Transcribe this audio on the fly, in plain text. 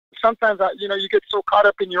sometimes, you know, you get so caught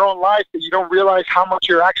up in your own life that you don't realize how much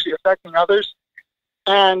you're actually affecting others.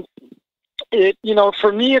 And it, you know,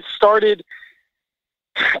 for me, it started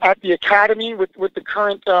at the academy with the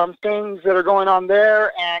current things that are going on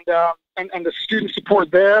there, and the student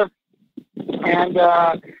support there, and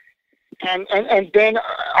then,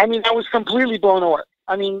 I mean, I was completely blown away.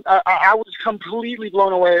 I mean, I was completely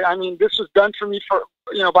blown away. I mean, this was done for me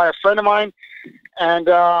by a friend of mine, and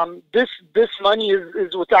this money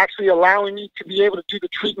is what's actually allowing me to be able to do the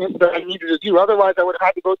treatment that I needed to do. Otherwise, I would have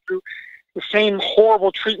had to go through the same horrible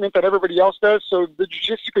treatment that everybody else does. So the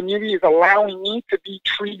jiu-jitsu community is allowing me to be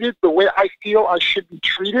treated the way I feel I should be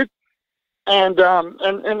treated, and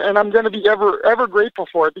I'm going to be ever grateful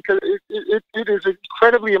for it, because it is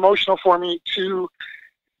incredibly emotional for me to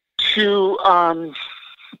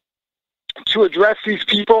address these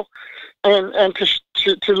people and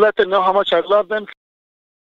to let them know how much I love them,